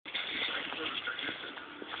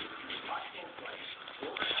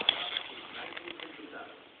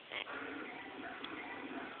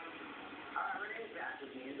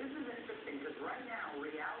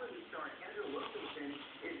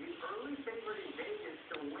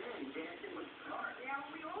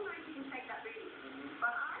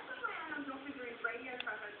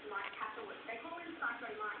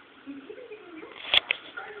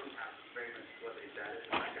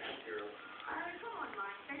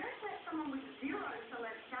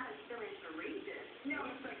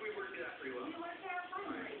looks like we worked it out pretty well. You worked out fine.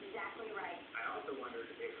 You're exactly right. I also wondered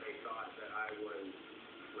if they thought that I was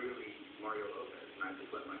really Mario Lopez, and I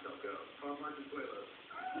just let myself go. Or Martin Suelos.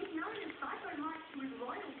 He's known as Psycho Mike to his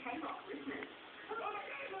loyal K-Rock listeners. Oh my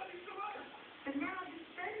God, I love you so much! But now this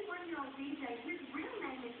 31-year-old DJ, whose real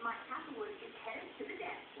name is Mike Catherwood, is headed to the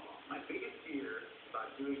dance floor. My biggest fear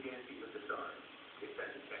about doing Dancing with the Stars is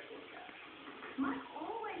that it's sexual cash. Mike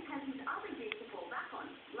always has his other gigs to fall back on.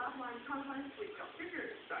 Loveline co-host with Dr.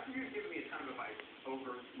 Drew. Dr. Drew's given me a ton of advice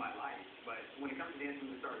over my life, but when it comes to Dancing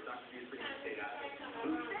with the Stars, Dr. Drew's pretty much stayed out of it.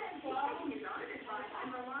 Instead, he's taking his own advice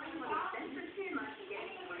and relying on his sense of humor to get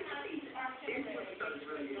him through the season. Dancing with the Stars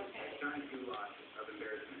really is a giant goulash of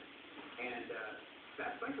embarrassment. And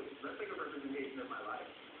that's like a representation of my life.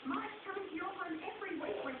 Mike's coming to your home every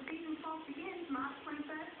week when season 12 begins March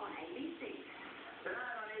 21st on ABC.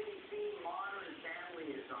 Tonight on ABC, Modern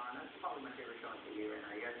Family is on. That's probably my favorite show on TV right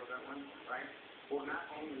now. You guys know that one, right? Well, not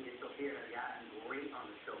only is Sophia Vergara great on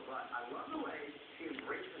the show, but I love the way she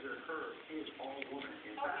embraces her curves. She is all woman.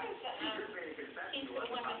 In fact, she just made a confession He's to the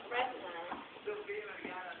us. women's wrestler. Sophia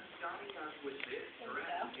Vergara starting us with this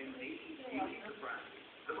correct in 80s beauty surprise.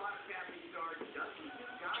 The Modern Family star doesn't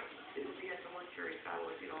die. It'll be at the luxury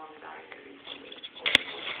Skyward, you know, on the diet maybe.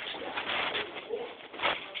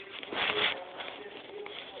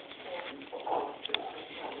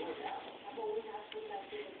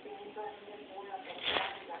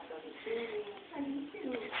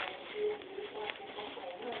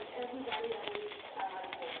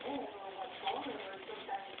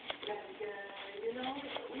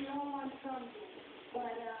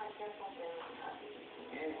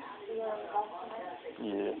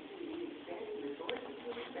 Yeah.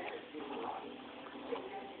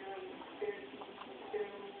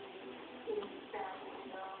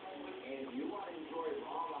 And if you want to enjoy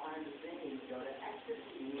all behind the scenes, go to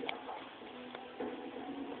XTV.com.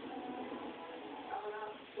 Coming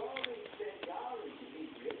up, Tony said, golly,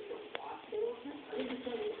 he's really a watch salesman.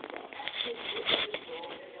 Taking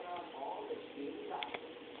on all the team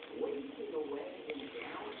titles, wasting away in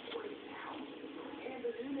downstream towns, and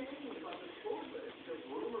the new names on the short list of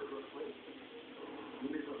rumored replacements.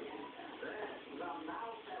 Then, the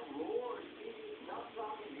mouth that roars, eating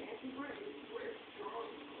tough-talking Nancy Grace, Rich Strong.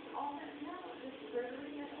 All that now is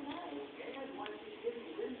clearly at the way. And when she's giving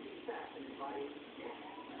Lindsay fashion advice,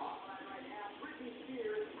 online right now, Britney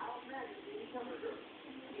Spears out-magazine cover girl.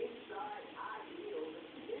 Inside high heels,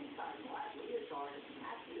 inside black leotard, and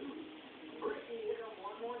tattoos. Britney hit up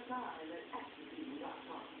one more time at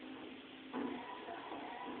XTV.com.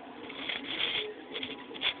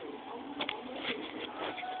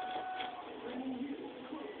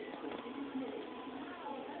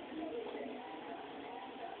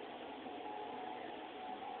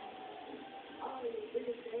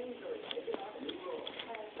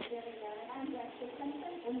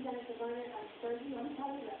 I'm Jennifer Garner. I'm 30 on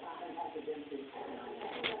Toledo. I'm academic.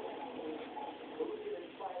 Who can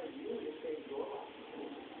inspire you to change your life?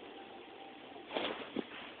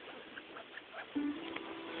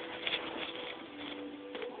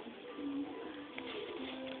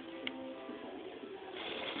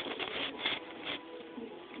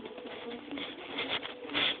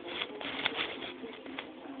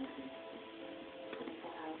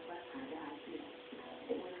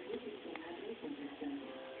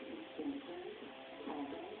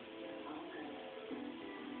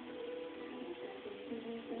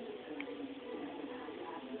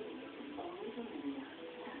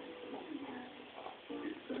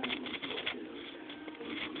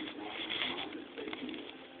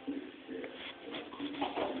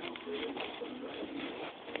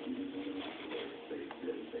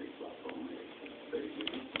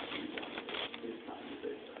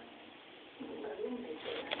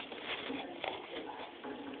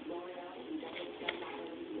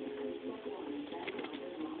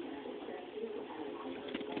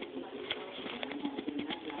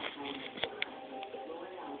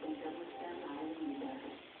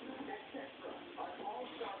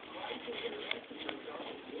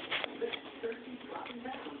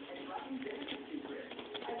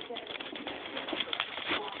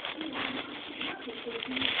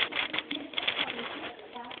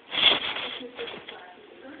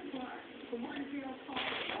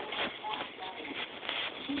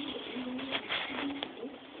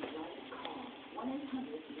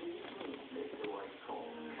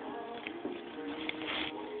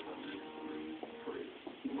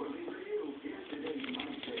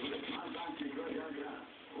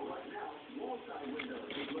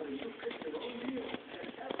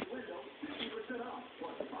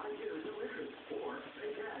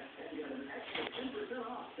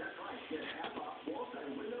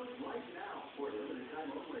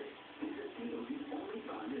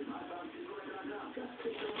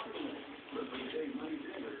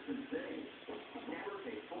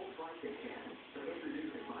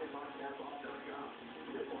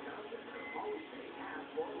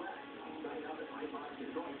 now at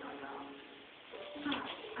MyBuyDetroit.com. Hi,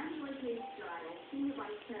 I'm Leslie Giles, Senior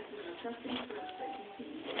Vice President of Customer Service at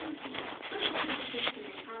Kooky.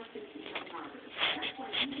 Our 60 Harbor. That's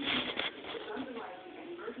why you can with underwriting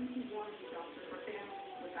and emergency warranty shelter for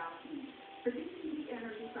families without heat. The DCD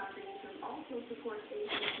Energy Foundation also supports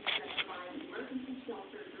agencies that provide emergency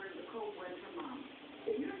shelter during the cold winter months.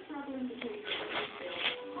 If you're struggling to pay your electric bill,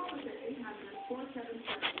 call us at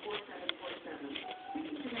 800-477-4747. We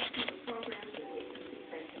can connect you with programs and agencies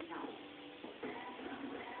that can help.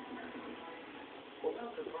 Well,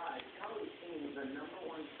 no surprise, Kelly's team is the #1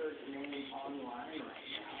 search name online right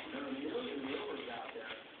now. There are a million rumors out there,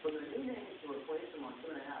 but the new names to replace them on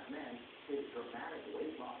 2.5 Men is dramatic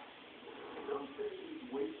weight loss. Some say he's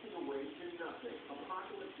wasting away to nothing.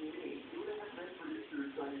 Apocalypse Me, 2.5 Men producers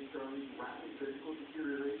citing Charlie's rapid physical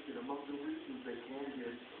deterioration among the reasons they canned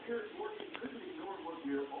him. Here's what he couldn't ignore what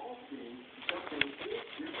we're all seeing. Something is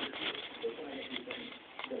different. We're trying to keep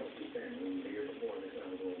them the year before they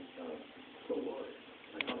started doing the word.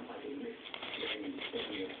 I thought if I could mix James that's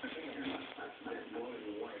more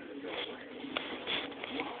than white and go away.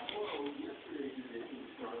 While closed, yesterday's edition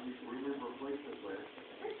of Charlie's rumored replacement list.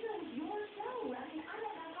 This is your show. I mean, I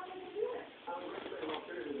don't know how they can do it. I'm wrestling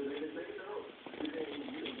alternatives that they can take note. Today,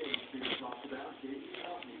 new names being talked about, David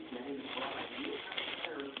Kooky, James Brown, Neil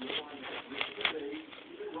Harris, Will Arnett, Richard Bay,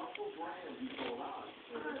 even Russell Brand, who told us.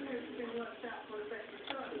 There's been left out for the best of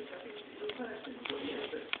service. I think it's a person. What do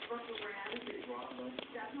you think? Russell Brand, big Rob,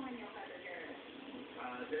 Definitely know better Garrett.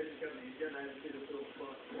 David Kooky, he's going to have to see the full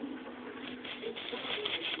spot. It's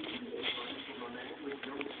probably from a man with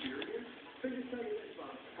no experience. So just tell you this,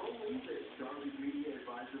 Bob. Believe it, Charlie's media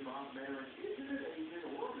advisor Bob Mayer isn't an agent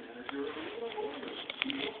or manager or even a lawyer.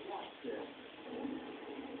 He won't watch them.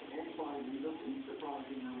 And finally, the least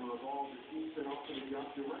surprising rumor of all that he's been offered a job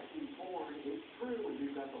directing porn is true, and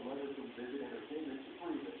we've got the letter from Vivid Entertainment to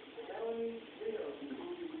prove it. Melanie Rios, the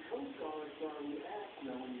movie's co-star Charlie asked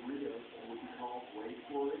Melanie Rios, what he calls, wait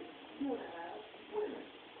for it, 2.5 women.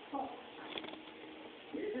 Huh.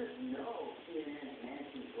 You just know CNN and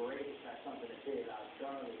Nancy Grace have something to say about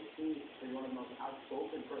Charlie. She's one of the most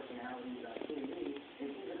outspoken personalities on TV,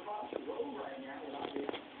 and she's across the road right now without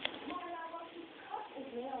being. Well, she cut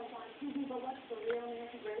his nails on TV, but what's the real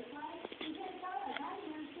Nancy Grace like? You can't tell us. Hi,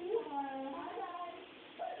 Nancy. Hi, guys.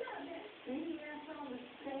 What's up, Nancy? Maybe answer on the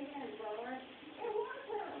stand, brother. It was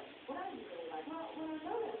her. What I really like. Well, when I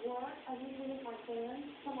go to work, I usually with my friends,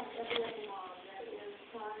 someone every other mom that is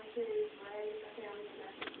trying to raise a family the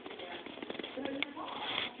best that she can. So your boss.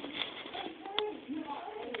 Hey, you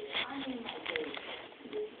are. I mean, my baby.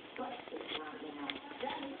 This is disgusting right now.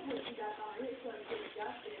 That is what she got on her. It's so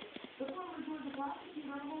disgusting. The former Georgia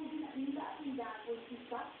prosecutor holds nothing back when she's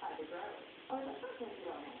stopped by the road. Oh, the first one you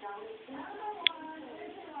on that, Charlie. Number one,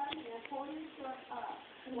 there's your argument. Pull your shirt up.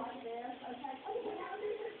 Like this, okay? Oh, you have to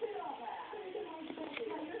see all that. Yeah, you're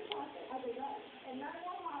talking. Okay, good. And none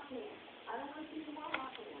more hot pants. I don't want to see any more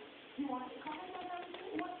hot pants. You want to come in there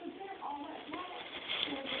once again, all that matter.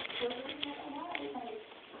 We're bringing it away. Okay,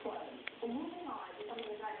 close. And moving on, because I'm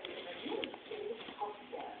going to try to get a new state of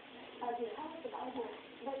death. I did.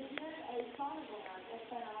 They did a sonogram and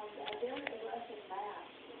found a very aggressive mass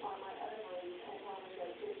on my ovaries and told me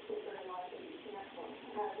that it's very likely you can't work. I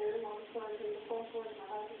had a very long surgery. The full story my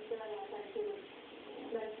husband said, and I think he was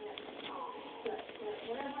making it wrong. But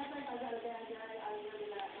whenever I think I got a bad day, I remember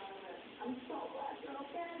that moment. I'm so glad you're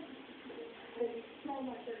okay. Thank you so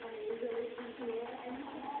much. I mean, we really appreciate it. And you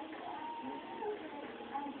can always ask me.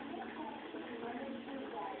 And Monday through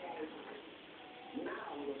Friday.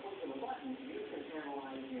 Now, with a push of a button, you can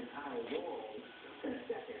analyze the entire world in a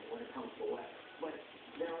second when it comes to weather. But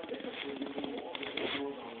there are differences between all the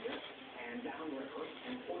hills on this and downriver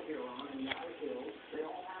and Port Huron and the other hills. They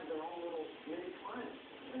all have their own little mini climates.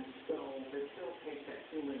 And so it still takes that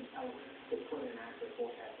human element to put an accurate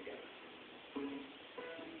forecast together.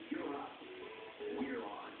 You're up. We're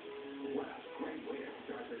on. What a great way to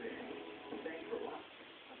start the day. Thanks for watching.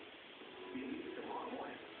 See you tomorrow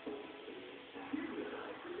morning. Here's your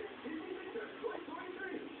night to get Disney Pictures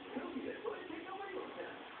 2023. Kooky Detroit Take Away Your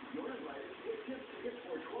Town. You're invited to get gift tickets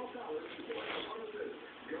for $12 to join the fun of this.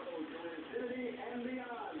 Go to infinity and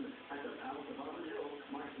beyond at the Palace of Auburn Hills,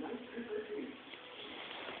 March 9th through 13th.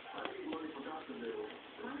 I need money for Costco.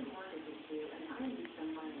 My mortgage is due, and I need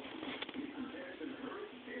some money. You can dance in her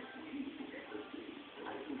this week. Get the seat.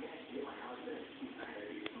 I can get my house in. I had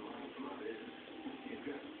to get some money for my business. You've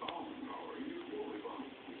got the phone already. You're cool with phone.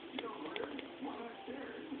 You don't really? Why not share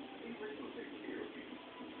it? Secret will take care of you.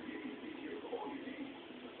 You can take care of all your needs.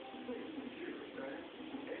 Save some insurance, right?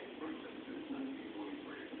 And free since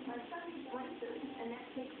 1943. My son needs braces, and that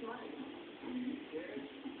takes money. You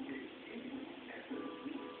can.